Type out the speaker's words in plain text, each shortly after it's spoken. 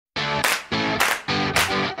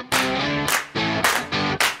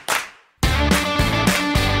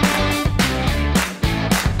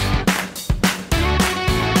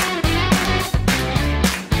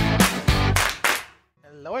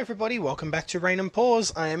everybody, welcome back to Rain and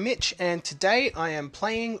Pours. I am Mitch and today I am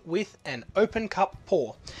playing with an open cup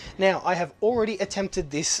pour. Now I have already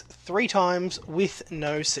attempted this 3 times with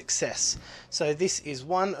no success. So this is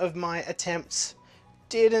one of my attempts.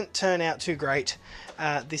 Didn't turn out too great.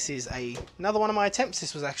 This is another one of my attempts.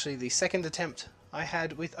 This was actually the second attempt I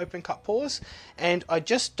had with open cup pours, and I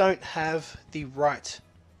just don't have the right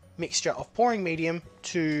mixture of pouring medium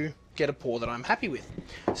to get a pour that I'm happy with.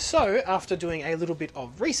 So after doing a little bit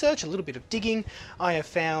of research, a little bit of digging, I have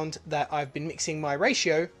found that I've been mixing my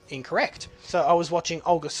ratio incorrect. So I was watching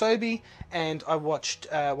Olga Soby and I watched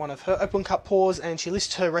one of her open cup pours, and she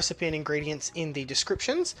lists her recipe and ingredients in the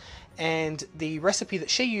descriptions, and the recipe that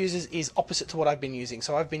she uses is opposite to what I've been using.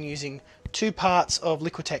 So I've been using 2 parts of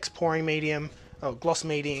Liquitex pouring medium, gloss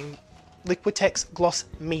medium, Liquitex Gloss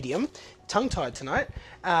Medium, tongue-tied tonight,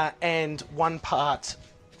 and 1 part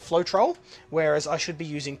Floetrol, whereas I should be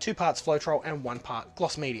using 2 parts Floetrol and 1 part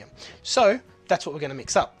Gloss Medium. So that's what we're going to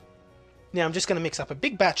mix up. Now I'm just going to mix up a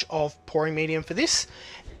big batch of pouring medium for this,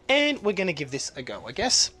 and we're going to give this a go, I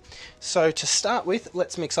guess. So to start with,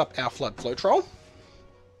 let's mix up our Flood Floetrol,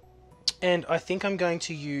 and I think I'm going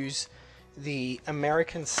to use the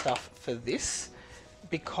American stuff for this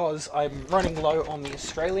because I'm running low on the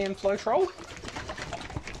Australian Floetrol.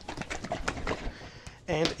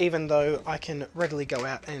 And even though I can readily go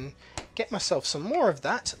out and get myself some more of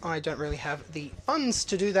that, I don't really have the funds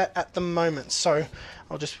to do that at the moment. So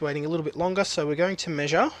I'll just be waiting a little bit longer. So we're going to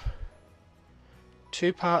measure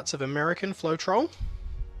 2 parts of American Floetrol.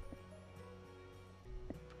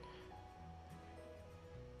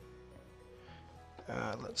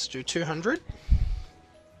 Let's do 200.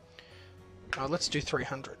 Let's do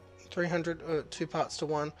 300. 300, 2 parts to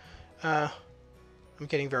 1. I'm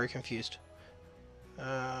getting very confused.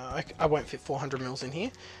 I won't fit 400 mils in here,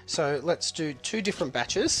 so let's do 2 different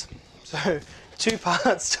batches, so 2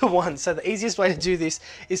 parts to 1. So the easiest way to do this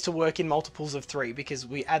is to work in multiples of 3, because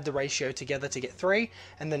we add the ratio together to get 3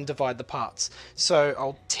 and then divide the parts. So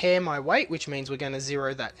I'll tare my weight, which means we're going to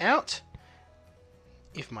zero that out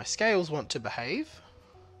if my scales want to behave.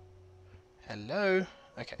 Hello.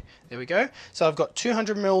 Okay, there we go. So I've got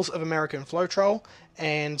 200 mils of American Floetrol,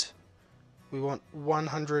 and we want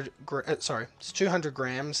 200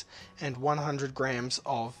 grams and 100 grams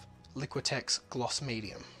of Liquitex Gloss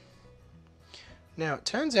Medium. Now it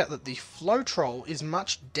turns out that the Floetrol is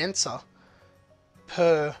much denser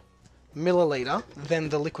per milliliter than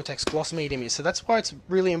the Liquitex Gloss Medium is. So that's why it's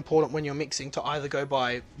really important when you're mixing to either go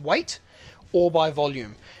by weight or by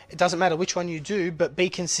volume. It doesn't matter which one you do, but be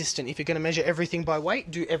consistent. If you're going to measure everything by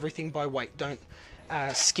weight, do everything by weight. Don't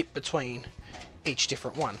skip between each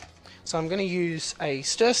different one. So I'm going to use a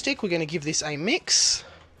stir stick. We're going to give this a mix,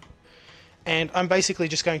 and I'm basically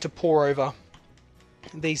just going to pour over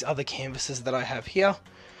these other canvases that I have here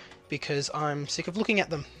because I'm sick of looking at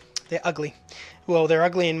them. They're ugly. Well, they're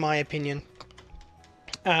ugly in my opinion.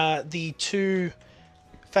 The 2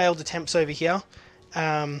 failed attempts over here,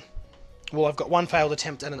 well, I've got 1 failed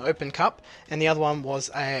attempt at an open cup, and the other one was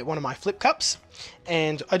one of my flip cups,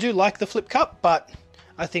 and I do like the flip cup, but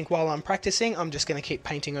I think while I'm practicing, I'm just going to keep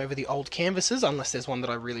painting over the old canvases unless there's one that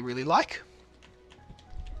I really like.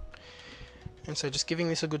 And so just giving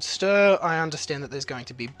this a good stir. I understand that there's going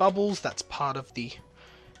to be bubbles. That's part of the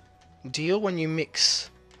deal when you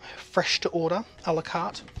mix fresh to order a la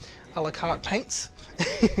carte paints.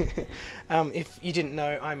 If you didn't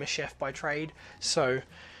know, I'm a chef by trade, so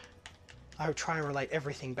I would try and relate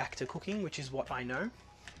everything back to cooking, which is what I know.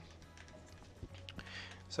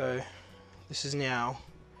 So this is now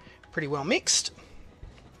pretty well mixed,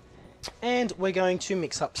 and we're going to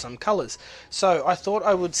mix up some colours. So I thought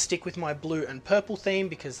I would stick with my blue and purple theme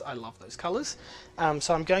because I love those colours.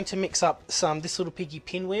 So I'm going to mix up this little Piggy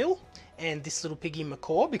pinwheel and this little Piggy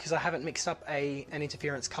macaw because I haven't mixed up an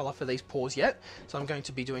interference colour for these pours yet. So I'm going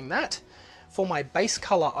to be doing that. For my base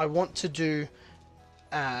colour, I want to do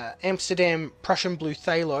Amsterdam Prussian Blue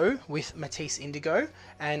Phthalo with Matisse Indigo,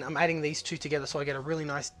 and I'm adding these 2 together so I get a really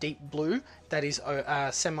nice deep blue that is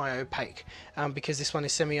semi-opaque. Because this one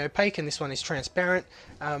is semi-opaque and this one is transparent,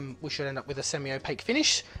 we should end up with a semi-opaque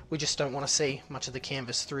finish. We just don't want to see much of the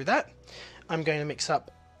canvas through that. I'm going to mix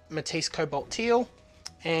up Matisse Cobalt Teal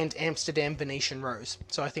and Amsterdam Venetian Rose.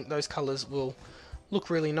 So I think those colours will look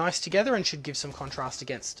really nice together and should give some contrast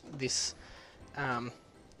against this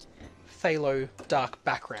phthalo dark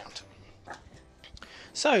background.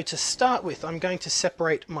 So to start with, I'm going to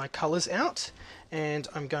separate my colours out, and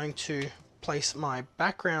I'm going to place my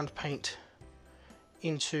background paint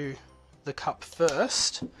into the cup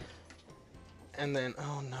first, and then,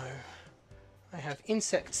 oh no, I have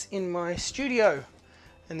insects in my studio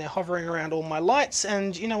and they're hovering around all my lights,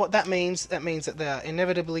 and you know what that means? That means that they're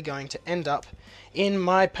inevitably going to end up in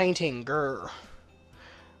my painting. Grr.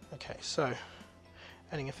 Okay, so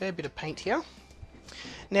adding a fair bit of paint here.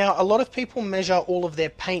 Now, a lot of people measure all of their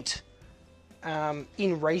paint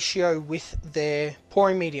in ratio with their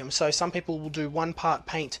pouring medium. So some people will do 1 part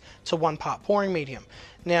paint to 1 part pouring medium.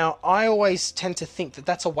 Now, I always tend to think that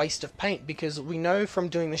that's a waste of paint, because we know from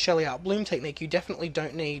doing the sheleeart bloom technique, you definitely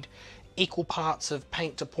don't need equal parts of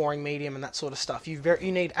paint to pouring medium and that sort of stuff. You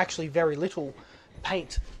need actually very little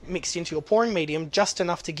paint mixed into your pouring medium, just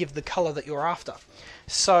enough to give the color that you're after.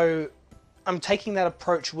 So I'm taking that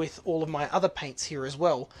approach with all of my other paints here as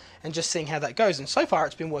well, and just seeing how that goes, and so far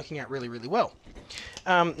it's been working out really, really well.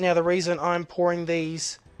 Now, the reason I'm pouring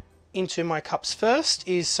these into my cups first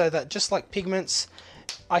is so that, just like pigments,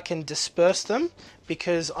 I can disperse them,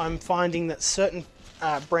 because I'm finding that certain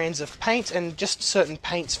brands of paint, and just certain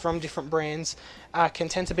paints from different brands, can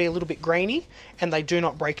tend to be a little bit grainy, and they do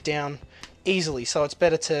not break down easily. So it's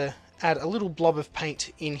better to add a little blob of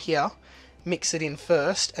paint in here, mix it in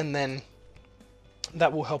first, and then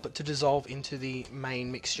that will help it to dissolve into the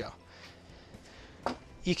main mixture.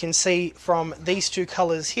 You can see from these two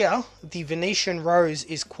colours here, the Venetian Rose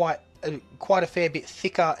is quite a fair bit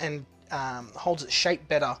thicker and holds its shape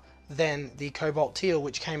better than the Cobalt Teal,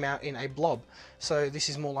 which came out in a blob. So this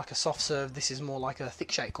is more like a soft serve, this is more like a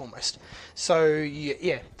thick shake almost. So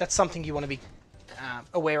yeah, that's something you want to be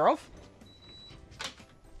aware of.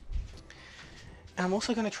 And I'm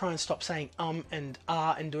also going to try and stop saying and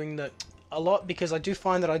and doing the a lot, because I do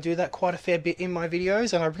find that I do that quite a fair bit in my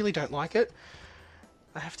videos, and I really don't like it.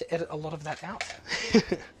 I have to edit a lot of that out.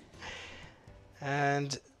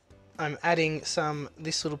 And I'm adding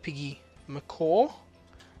this little Piggy macaw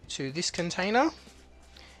to this container,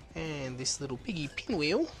 and this little Piggy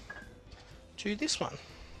pinwheel to this one.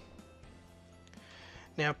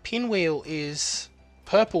 Now, pinwheel is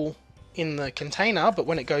purple in the container, but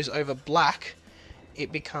when it goes over black,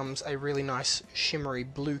 it becomes a really nice shimmery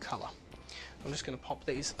blue color. I'm just going to pop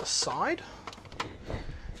these aside,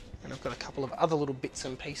 and I've got a couple of other little bits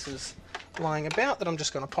and pieces lying about that I'm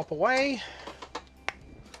just going to pop away.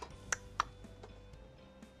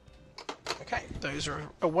 Okay, those are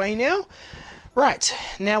away now. Right,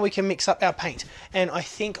 now we can mix up our paint, and I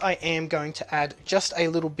think I am going to add just a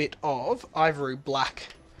little bit of ivory black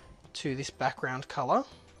to this background color,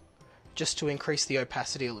 just to increase the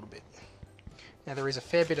opacity a little bit. Now, there is a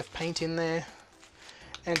fair bit of paint in there,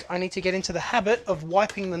 and I need to get into the habit of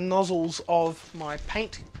wiping the nozzles of my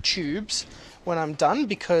paint tubes when I'm done,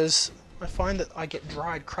 because I find that I get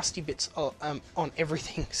dried, crusty bits on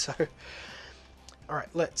everything. So, alright,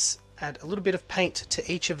 let's add a little bit of paint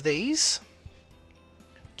to each of these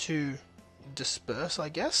to disperse, I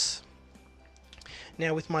guess.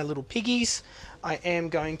 Now, with my little piggies, I am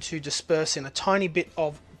going to disperse in a tiny bit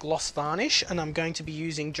of gloss varnish, and I'm going to be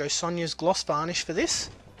using Josonja's Gloss Varnish for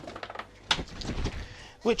this,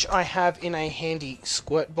 which I have in a handy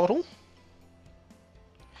squirt bottle.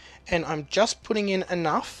 And I'm just putting in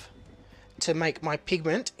enough to make my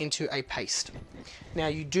pigment into a paste. Now,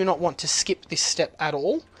 you do not want to skip this step at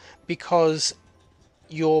all, because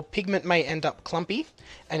your pigment may end up clumpy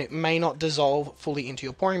and it may not dissolve fully into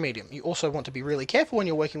your pouring medium. You also want to be really careful when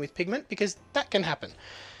you're working with pigment, because that can happen.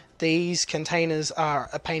 These containers are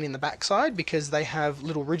a pain in the backside, because they have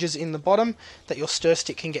little ridges in the bottom that your stir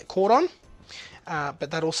stick can get caught on.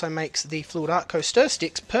 But that also makes the Floetrol stir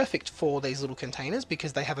sticks perfect for these little containers,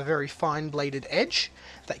 because they have a very fine bladed edge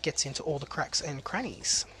that gets into all the cracks and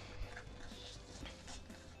crannies.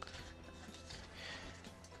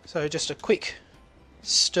 So just a quick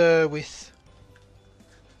stir with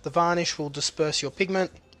the varnish will disperse your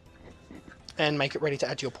pigment and make it ready to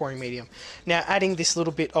add to your pouring medium. Now, adding this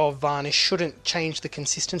little bit of varnish shouldn't change the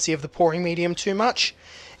consistency of the pouring medium too much,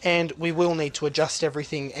 and we will need to adjust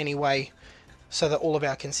everything anyway so that all of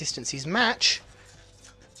our consistencies match,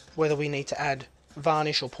 whether we need to add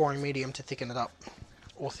varnish or pouring medium to thicken it up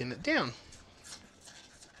or thin it down.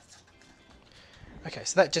 Okay,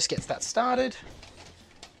 so that just gets that started,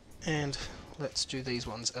 and let's do these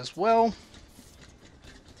ones as well.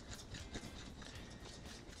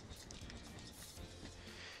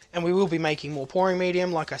 And we will be making more pouring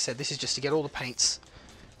medium. Like I said, this is just to get all the paints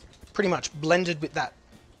pretty much blended with that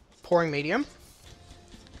pouring medium,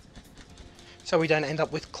 so we don't end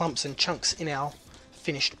up with clumps and chunks in our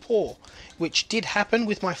finished pour, which did happen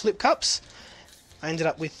with my flip cups. I ended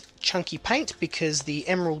up with chunky paint because the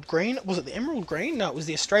emerald green, was it the emerald green? No, it was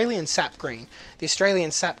the Australian sap green. The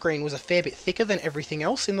Australian sap green was a fair bit thicker than everything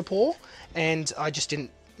else in the pour, and I just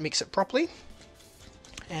didn't mix it properly,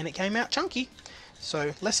 and it came out chunky.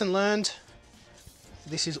 So, lesson learned,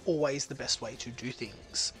 this is always the best way to do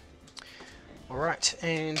things. Alright,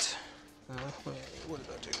 and what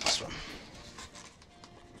did I do this one?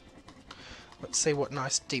 Let's see what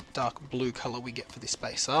nice deep dark blue colour we get for this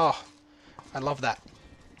base. Oh, I love that.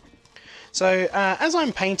 So as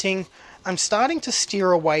I'm painting, I'm starting to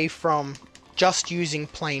steer away from just using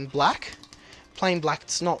plain black. Plain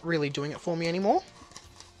black's not really doing it for me anymore.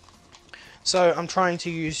 So I'm trying to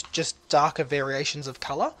use just darker variations of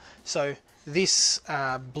colour. So this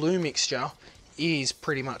blue mixture is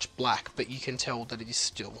pretty much black, but you can tell that it is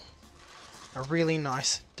still a really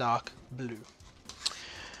nice dark blue.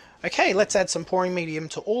 Okay, let's add some pouring medium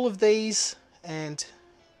to all of these and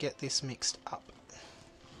get this mixed up.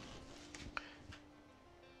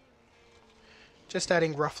 Just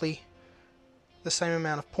adding roughly the same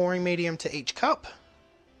amount of pouring medium to each cup.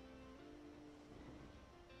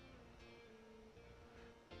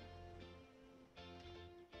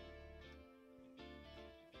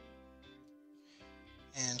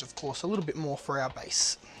 And of course a little bit more for our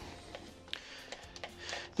base.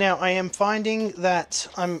 Now I am finding that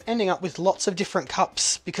I'm ending up with lots of different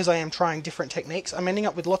cups because I am trying different techniques. I'm ending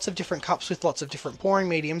up with lots of different cups with lots of different pouring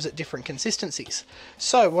mediums at different consistencies.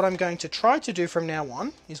 So what I'm going to try to do from now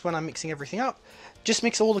on is when I'm mixing everything up, just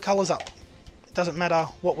mix all the colours up. It doesn't matter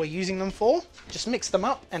what we're using them for, just mix them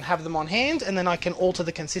up and have them on hand, and then I can alter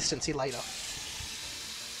the consistency later.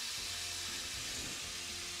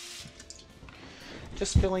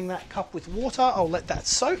 Just filling that cup with water, I'll let that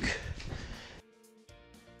soak.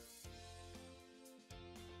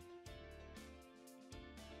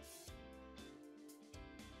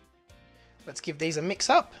 Let's give these a mix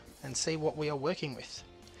up and see what we are working with.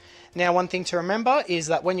 Now, one thing to remember is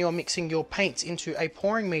that when you're mixing your paints into a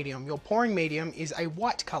pouring medium, your pouring medium is a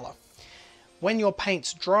white colour. When your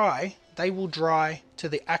paints dry, they will dry to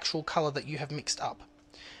the actual colour that you have mixed up.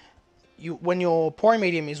 When your pouring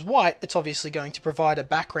medium is white, it's obviously going to provide a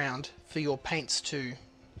background for your paints to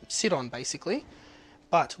sit on, basically.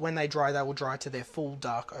 But when they dry, they will dry to their full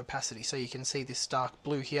dark opacity. So you can see this dark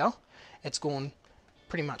blue here. It's gone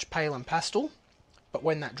pretty much pale and pastel, but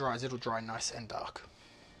when that dries, it'll dry nice and dark.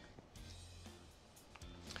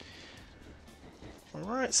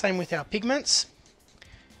 Alright, same with our pigments.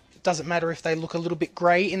 It doesn't matter if they look a little bit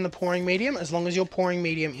grey in the pouring medium, as long as your pouring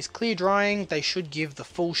medium is clear drying, they should give the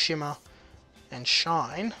full shimmer and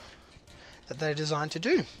shine that they're designed to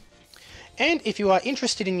do. And if you are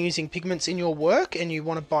interested in using pigments in your work and you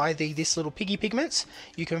want to buy this little Piggy pigments,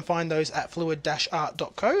 you can find those at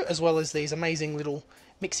fluid-art.co, as well as these amazing little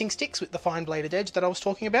mixing sticks with the fine bladed edge that I was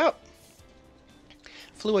talking about.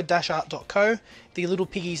 Fluid-art.co. The little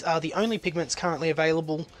piggies are the only pigments currently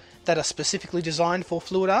available that are specifically designed for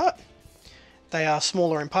fluid art. They are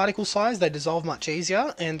smaller in particle size, they dissolve much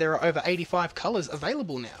easier, and there are over 85 colours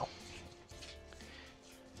available now.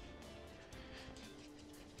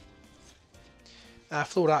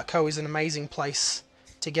 Fluid Art Co is an amazing place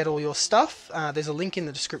to get all your stuff. There's a link in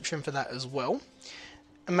the description for that as well.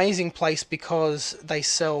 Amazing place because they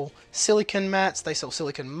sell silicone mats, they sell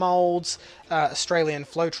silicone molds, Australian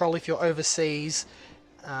Floetrol if you're overseas,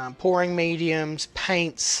 pouring mediums,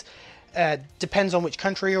 paints. Depends on which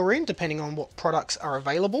country you're in, depending on what products are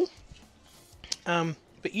available.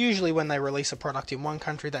 But usually when they release a product in one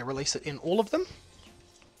country, they release it in all of them.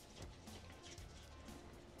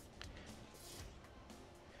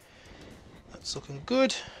 That's looking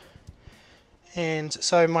good. And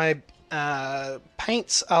so my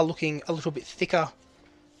paints are looking a little bit thicker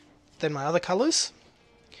than my other colours.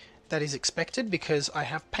 That is expected because I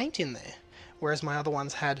have paint in there, whereas my other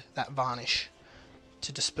ones had that varnish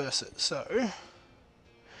to disperse it. So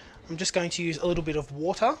I'm just going to use a little bit of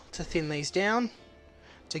water to thin these down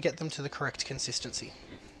to get them to the correct consistency.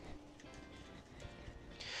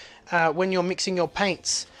 When you're mixing your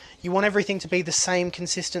paints, you want everything to be the same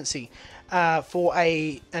consistency. For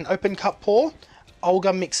an open cup pour,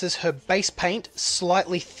 Olga mixes her base paint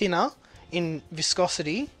slightly thinner in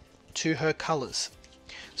viscosity to her colours.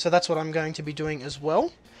 So that's what I'm going to be doing as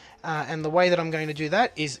well. And the way that I'm going to do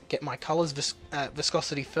that is get my colours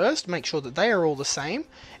viscosity first, make sure that they are all the same,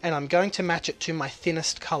 and I'm going to match it to my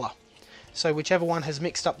thinnest colour. So whichever one has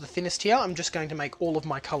mixed up the thinnest here, I'm just going to make all of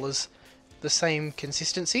my colours the same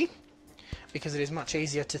consistency, because it is much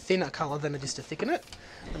easier to thin a colour than it is to thicken it.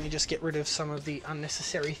 Let me just get rid of some of the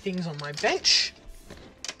unnecessary things on my bench.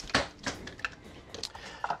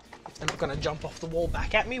 They're not going to jump off the wall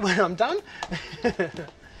back at me when I'm done.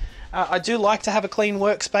 I do like to have a clean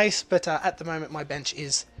workspace, but at the moment my bench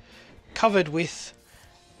is covered with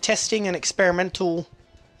testing and experimental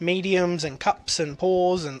mediums and cups and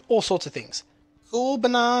pours and all sorts of things. Cool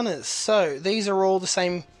bananas. So these are all the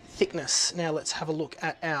same thickness. Now let's have a look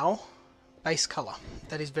at our base color.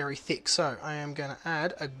 That is very thick, so I am going to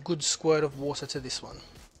add a good squirt of water to this one.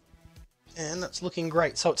 And that's looking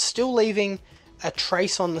great. So it's still leaving a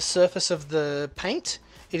trace on the surface of the paint.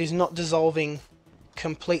 It is not dissolving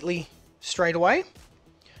completely straight away.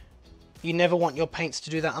 You never want your paints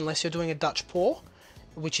to do that unless you're doing a Dutch pour,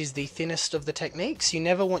 which is the thinnest of the techniques. You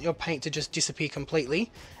never want your paint to just disappear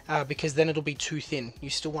completely because then it'll be too thin.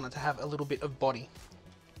 You still want it to have a little bit of body.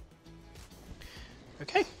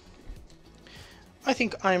 Okay. I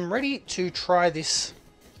think I'm ready to try this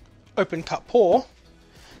open cut pour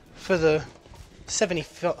for the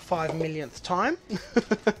 75 millionth time.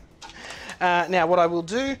 Now what I will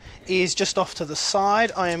do is just off to the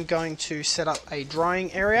side, I am going to set up a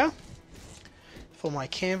drying area for my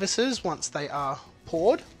canvases once they are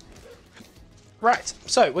poured. Right,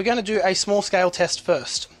 so we're going to do a small scale test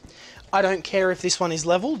first. I don't care if this one is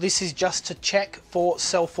level, this is just to check for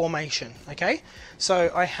cell formation, okay?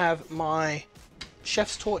 So I have my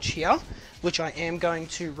chef's torch here, which I am going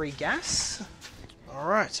to regas.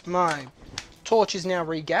 Alright, my torch is now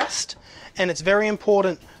regassed, and it's very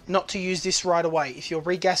important not to use this right away. If you're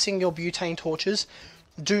regassing your butane torches,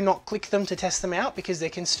 do not click them to test them out because there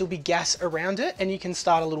can still be gas around it and you can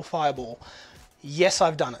start a little fireball. Yes,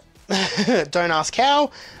 I've done it. Don't ask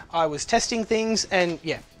how. I was testing things and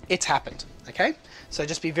yeah, it's happened, okay? So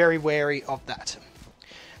just be very wary of that.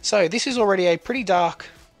 So this is already a pretty dark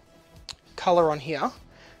color on here,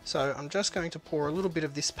 so I'm just going to pour a little bit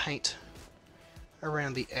of this paint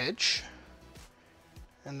around the edge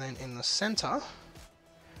and then in the center,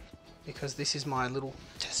 because this is my little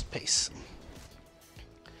test piece.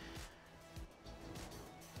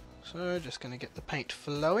 So just going to get the paint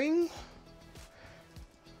flowing.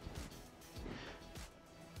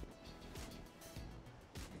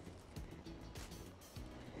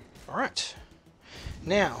 Alright,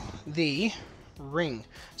 now the ring.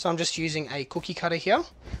 So I'm just using a cookie cutter here.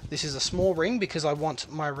 This is a small ring because I want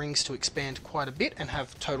my rings to expand quite a bit and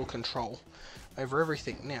have total control over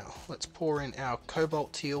everything. Now let's pour in our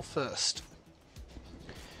cobalt teal first,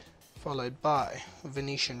 followed by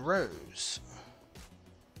Venetian rose,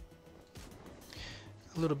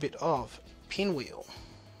 a little bit of pinwheel.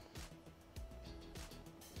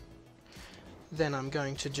 Then I'm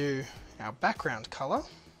going to do our background color.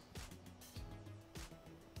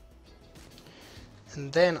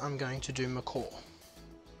 And then I'm going to do macaw.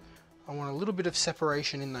 I want a little bit of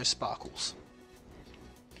separation in those sparkles.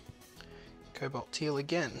 Cobalt teal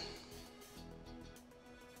again.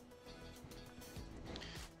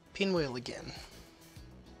 Pinwheel again.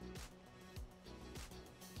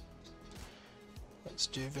 Let's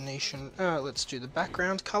do Venetian, let's do the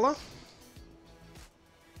background color.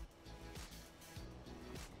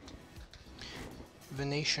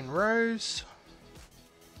 Venetian rose.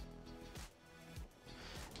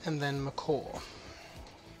 And then macaw.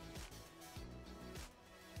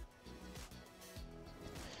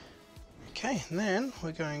 Okay, and then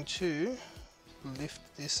we're going to lift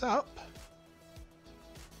this up.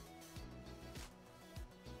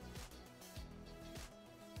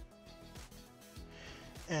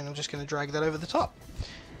 And I'm just going to drag that over the top.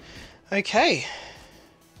 Okay.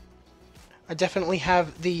 I definitely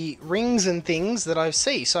have the rings and things that I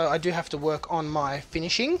see, so I do have to work on my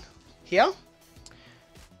finishing here.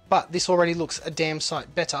 But this already looks a damn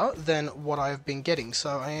sight better than what I've been getting.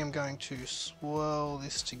 So I am going to swirl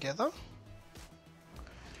this together.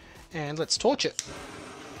 And let's torch it.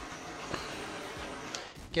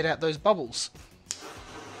 Get out those bubbles.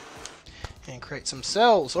 And create some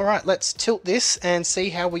cells. Alright, let's tilt this and see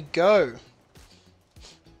how we go.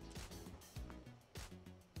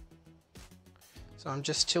 So I'm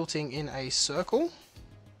just tilting in a circle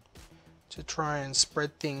to try and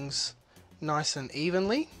spread things nice and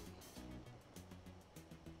evenly.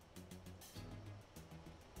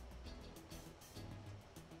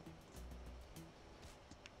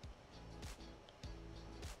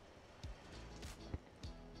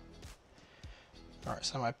 Alright,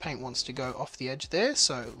 so my paint wants to go off the edge there,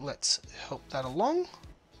 so let's help that along.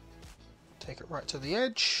 Take it right to the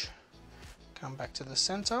edge, come back to the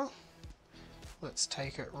center. Let's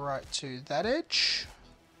take it right to that edge.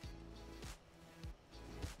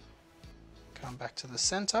 Come back to the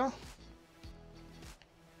center.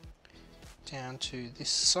 Down to this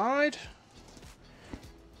side.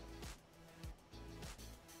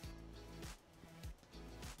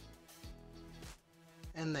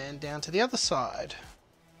 And then down to the other side.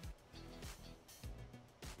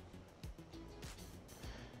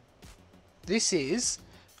 This is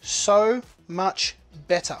so much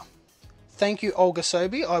better. Thank you, Olga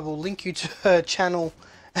Soby. I will link you to her channel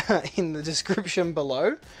in the description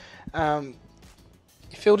below.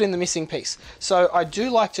 filled in the missing piece. So I do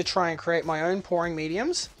like to try and create my own pouring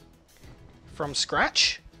mediums from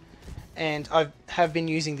scratch, and I have been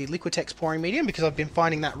using the Liquitex pouring medium because I've been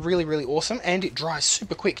finding that really, really awesome, and it dries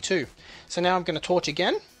super quick too. So now I'm going to torch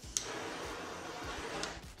again.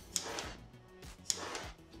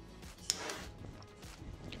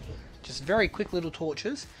 Just very quick little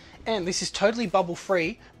torches, and this is totally bubble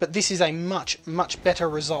free, but this is a much, much better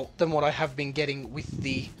result than what I have been getting with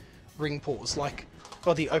the ring pours,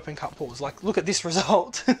 or the open cup pours. Like, look at this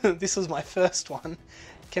result. This was my first one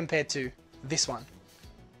compared to this one.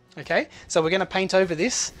 Okay, so we're going to paint over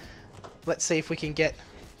this. Let's see if we can get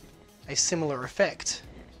a similar effect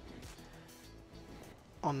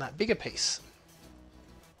on that bigger piece.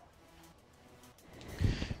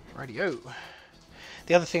 Rightio.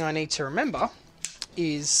 The other thing I need to remember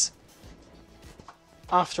is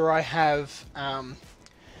after I have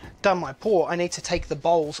done my pour, I need to take the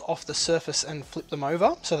bowls off the surface and flip them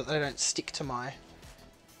over so that they don't stick to my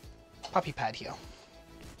puppy pad here.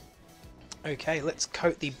 Okay, let's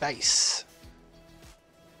coat the base.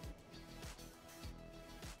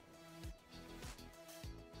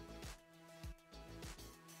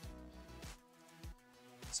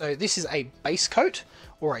 So this is a base coat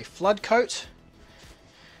or a flood coat.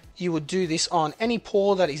 You would do this on any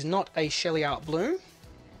pour that is not a sheleeart bloom.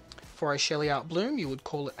 For a sheleeart bloom, you would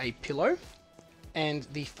call it a pillow. And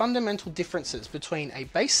the fundamental differences between a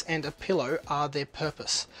base and a pillow are their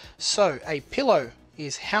purpose. So a pillow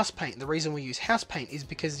is house paint. The reason we use house paint is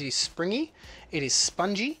because it is springy, it is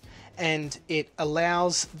spongy, and it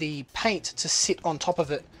allows the paint to sit on top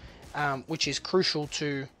of it, which is crucial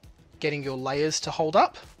to getting your layers to hold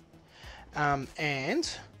up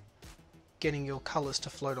and getting your colors to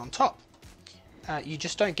float on top. You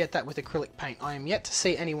just don't get that with acrylic paint. I am yet to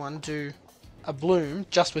see anyone do a bloom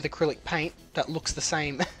just with acrylic paint that looks the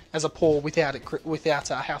same as a pour without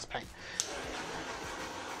house paint.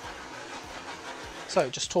 So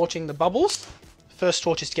just torching the bubbles. First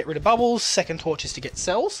torch is to get rid of bubbles, second torch is to get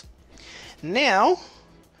cells. Now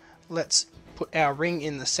let's put our ring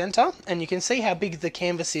in the center, and you can see how big the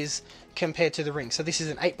canvas is compared to the ring. So this is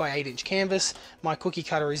an 8x8 inch canvas. My cookie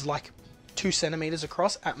cutter is like 2 centimeters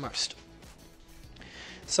across at most.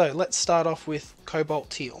 So let's start off with cobalt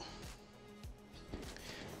teal,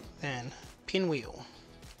 then pinwheel,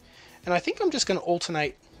 and I think I'm just going to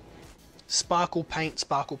alternate sparkle paint,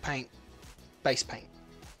 base paint.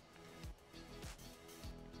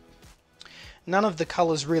 None of the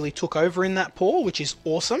colors really took over in that pour, which is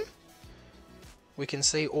awesome. We can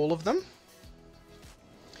see all of them,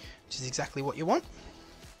 which is exactly what you want.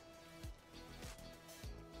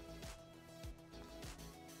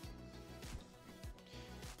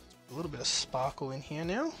 A little bit of sparkle in here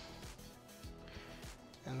now,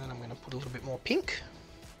 and then I'm going to put a little bit more pink.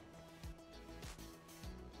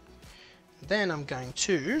 Then I'm going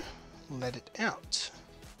to let it out.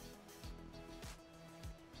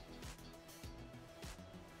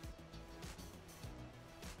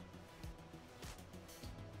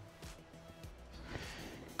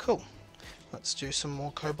 Cool. Let's do some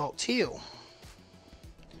more cobalt teal,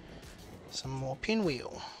 some more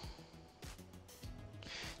pinwheel.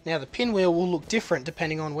 Now the pinwheel will look different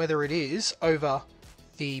depending on whether it is over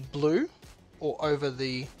the blue or over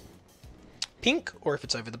the pink, or if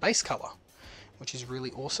it's over the base color, which is really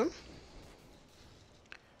awesome.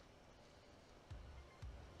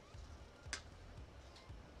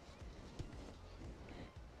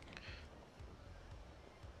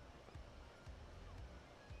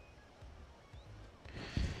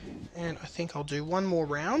 And I think I'll do one more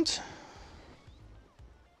round.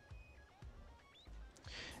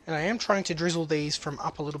 And I am trying to drizzle these from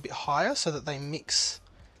up a little bit higher so that they mix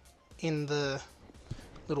in the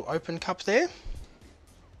little open cup there.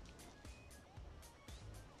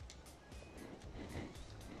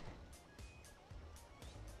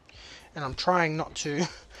 And I'm trying not to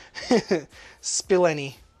spill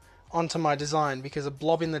any onto my design, because a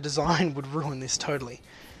blob in the design would ruin this totally.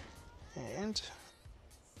 And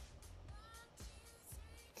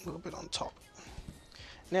a little bit on top.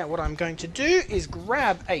 Now what I'm going to do is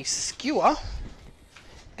grab a skewer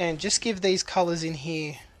and just give these colours in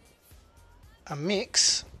here a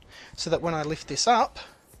mix, so that when I lift this up,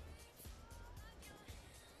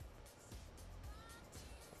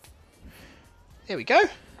 there we go.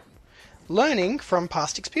 Learning from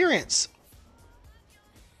past experience.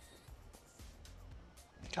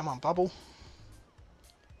 Come on, bubble.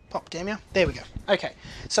 Pop, damn ya. There we go. Okay,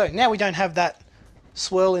 so now we don't have that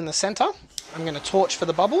swirl in the center. I'm going to torch for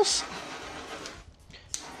the bubbles.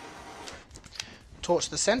 Torch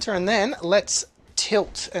the center, and then let's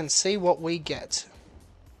tilt and see what we get.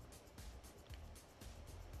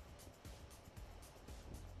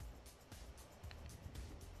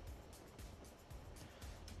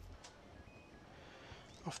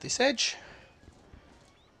 off this edge,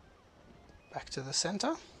 back to the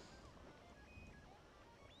center.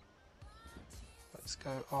 Let's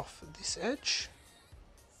go off this edge.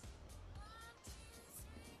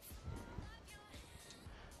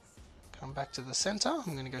 Come back to the center.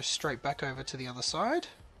 I'm going to go straight back over to the other side.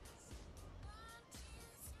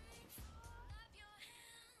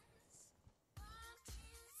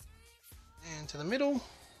 And to the middle.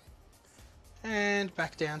 And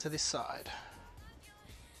back down to this side.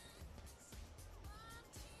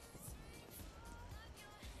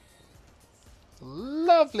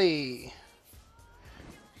 Lovely!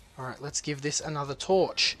 Alright, let's give this another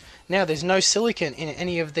torch. Now there's no silicone in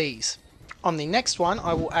any of these. On the next one,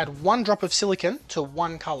 I will add 1 drop of silicone to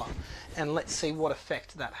 1 colour, and let's see what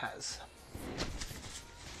effect that has.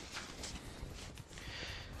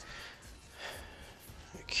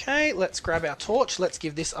 Okay, let's grab our torch, let's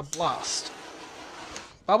give this a blast.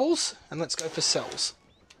 Bubbles, and let's go for cells.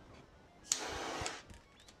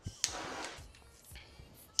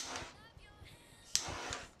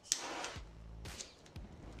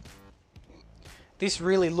 This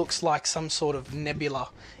really looks like some sort of nebula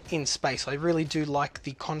in space. I really do like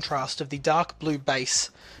the contrast of the dark blue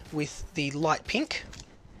base with the light pink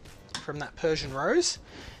from that Persian rose.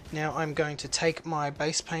 Now I'm going to take my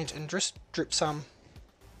base paint and just drip some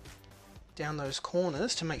down those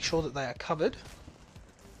corners to make sure that they are covered,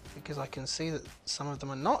 because I can see that some of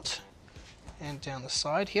them are not. And down the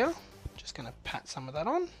side here, just going to pat some of that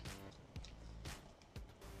on.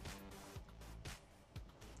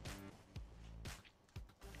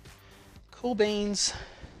 Cool beans.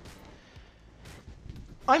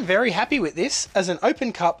 I'm very happy with this. As an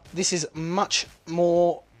open cup, this is much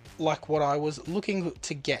more like what I was looking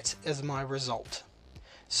to get as my result.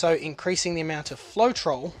 So increasing the amount of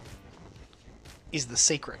Floetrol is the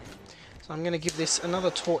secret. So I'm going to give this another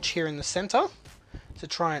torch here in the center to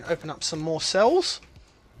try and open up some more cells.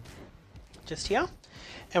 Just here.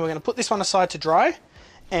 And we're going to put this one aside to dry.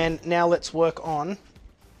 And now let's work on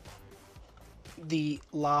the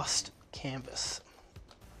last canvas.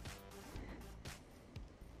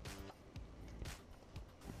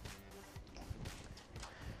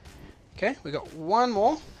 Okay, we got one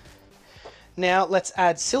more. Now let's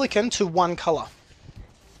add silicone to 1 color.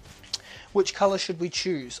 Which color should we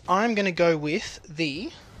choose? I'm going to go with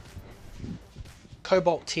the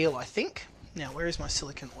cobalt teal, I think. Now, where is my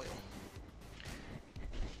silicone oil?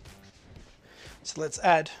 So let's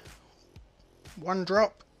add 1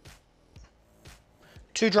 drop.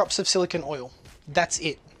 2 drops of silicone oil. That's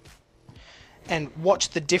it. And watch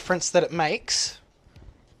the difference that it makes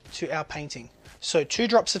to our painting. So 2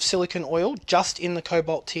 drops of silicone oil just in the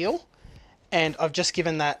cobalt teal, and I've just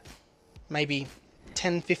given that maybe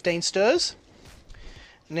 10-15 stirs.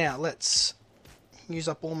 Now let's use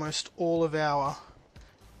up almost all of our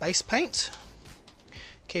base paint.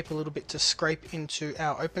 Keep a little bit to scrape into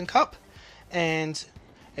our open cup, and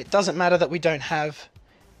it doesn't matter that we don't have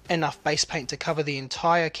enough base paint to cover the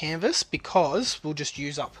entire canvas, because we'll just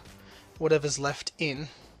use up whatever's left in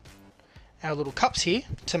our little cups here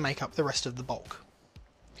to make up the rest of the bulk.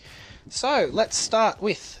 So let's start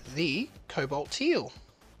with the cobalt teal.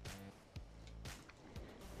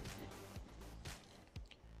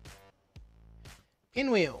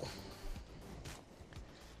 Pinwheel,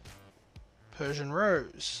 Persian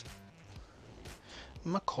rose,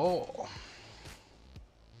 macaw,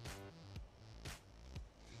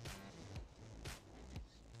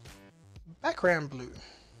 background blue.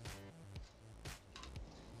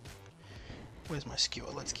 Where's my skewer?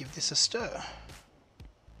 Let's give this a stir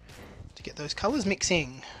to get those colours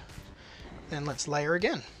mixing. Then let's layer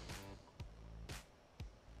again.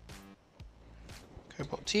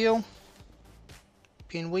 Cobalt teal,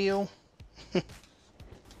 pinwheel,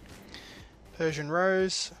 Persian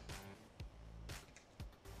rose,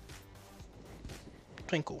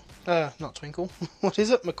 twinkle. Not twinkle. What is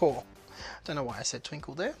it? Macaw. Don't know why I said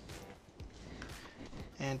twinkle there.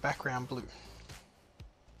 And background blue.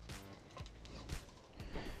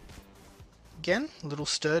 Again, a little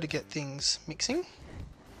stir to get things mixing.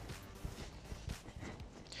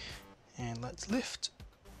 And let's lift.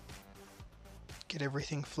 Get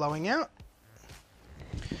everything flowing out.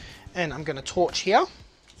 And I'm going to torch here.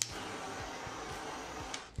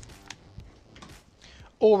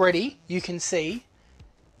 Already you can see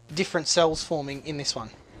different cells forming in this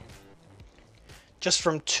one, just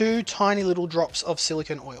from 2 tiny little drops of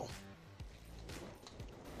silicone oil.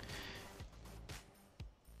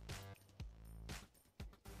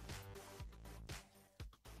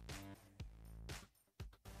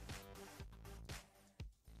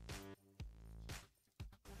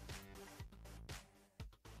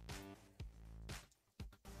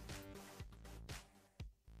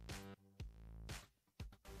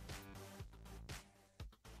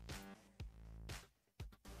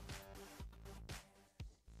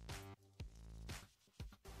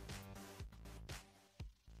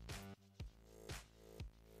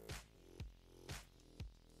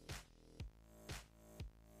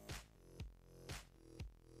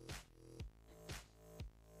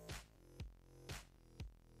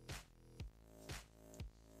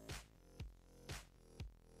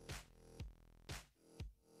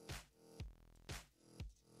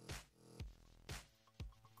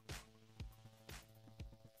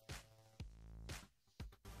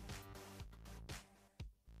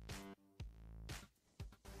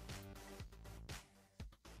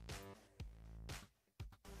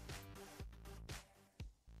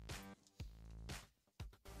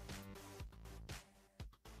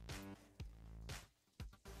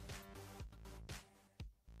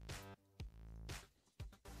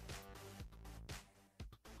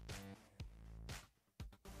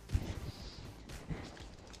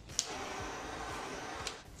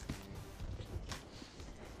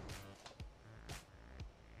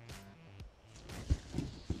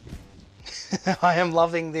 I am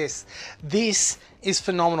loving this. This is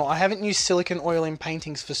phenomenal. I haven't used silicone oil in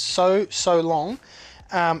paintings for so long,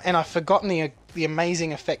 and I've forgotten the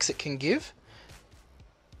amazing effects it can give.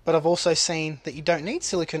 But I've also seen that you don't need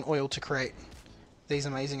silicone oil to create these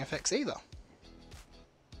amazing effects either.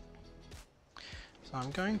 So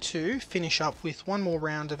I'm going to finish up with one more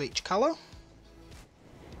round of each colour.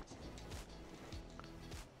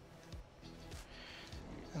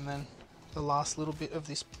 And then the last little bit of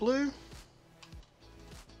this blue.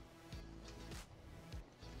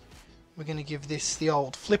 We're going to give this the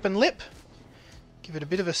old flip and lip. Give it a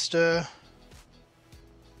bit of a stir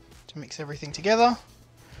to mix everything together.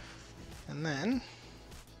 And then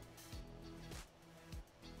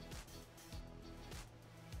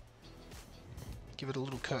give it a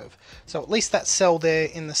little curve. So at least that cell there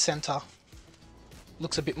in the center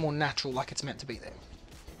looks a bit more natural, like it's meant to be there.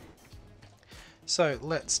 So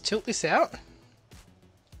let's tilt this out.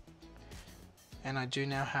 And I do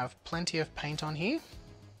now have plenty of paint on here.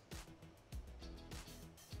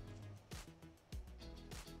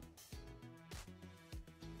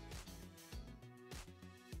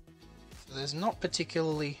 So there's not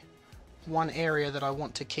particularly one area that I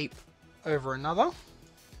want to keep over another.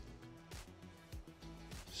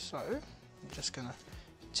 So I'm just going to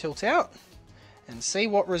tilt out and see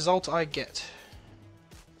what result I get.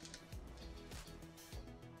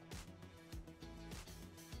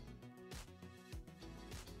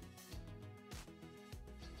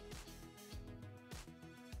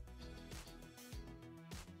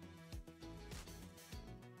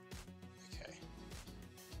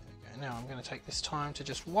 Now I'm going to take this time to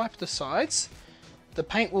just wipe the sides. The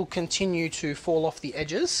paint will continue to fall off the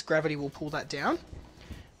edges, gravity will pull that down,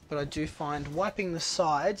 but I do find wiping the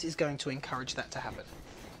sides is going to encourage that to happen.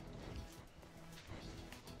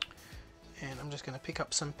 And I'm just going to pick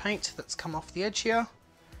up some paint that's come off the edge here,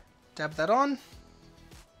 dab that on.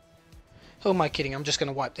 Who am I kidding? I'm just going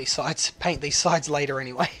to wipe these sides, paint these sides later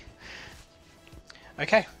anyway.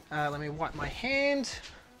 Okay, let me wipe my hand.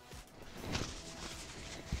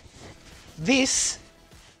 This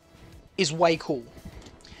is way cool.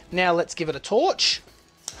 Now let's give it a torch,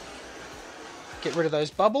 get rid of those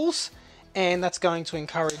bubbles, and that's going to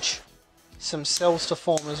encourage some cells to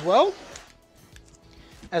form as well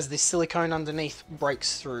as this silicone underneath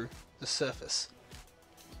breaks through the surface.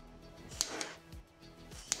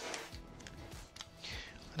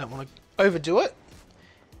 I don't want to overdo it,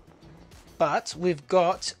 but we've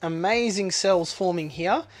got amazing cells forming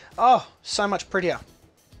here. Oh, so much prettier.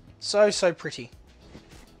 So pretty.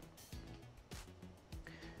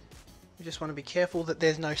 You just want to be careful that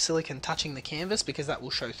there's no silicone touching the canvas because that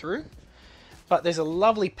will show through. But there's a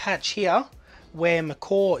lovely patch here where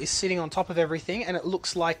macaw is sitting on top of everything and it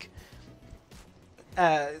looks like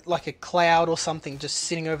a cloud or something just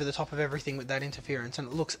sitting over the top of everything with that interference, and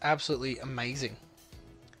it looks absolutely amazing.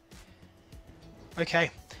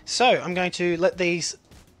 Okay, so I'm going to let these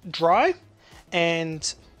dry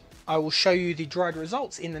and I will show you the dried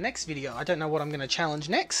results in the next video. I don't know what I'm going to challenge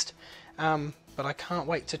next, but I can't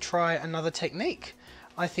wait to try another technique.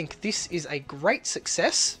 I think this is a great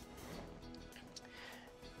success.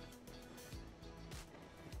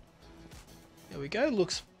 There we go,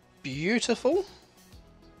 looks beautiful.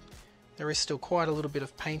 There is still quite a little bit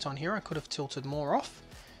of paint on here. I could have tilted more off,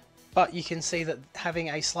 but you can see that having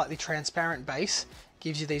a slightly transparent base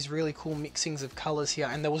gives you these really cool mixings of colors here.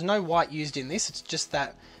 And there was no white used in this, it's just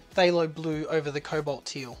that phthalo blue over the cobalt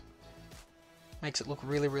teal. Makes it look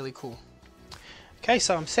really cool. Okay,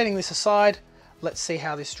 so I'm setting this aside. Let's see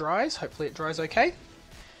how this dries. Hopefully it dries okay.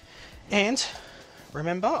 And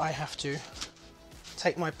remember, I have to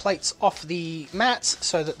take my plates off the mats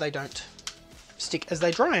so that they don't stick as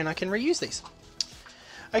they dry and I can reuse these.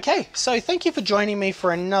 Okay, so thank you for joining me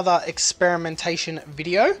for another experimentation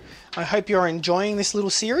video. I hope you're enjoying this little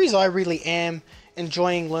series. I really am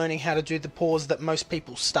enjoying learning how to do the pours that most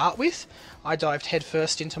people start with. I dived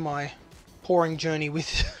headfirst into my pouring journey with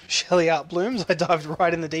sheleeart blooms. I dived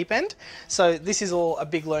right in the deep end. So this is all a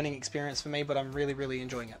big learning experience for me, but I'm really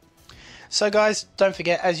enjoying it. So guys, don't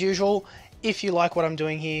forget, as usual, if you like what I'm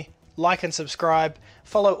doing here, like and subscribe.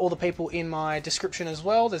 Follow all the people in my description as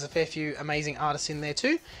well. There's a fair few amazing artists in there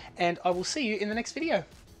too. And I will see you in the next video.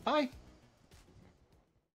 Bye.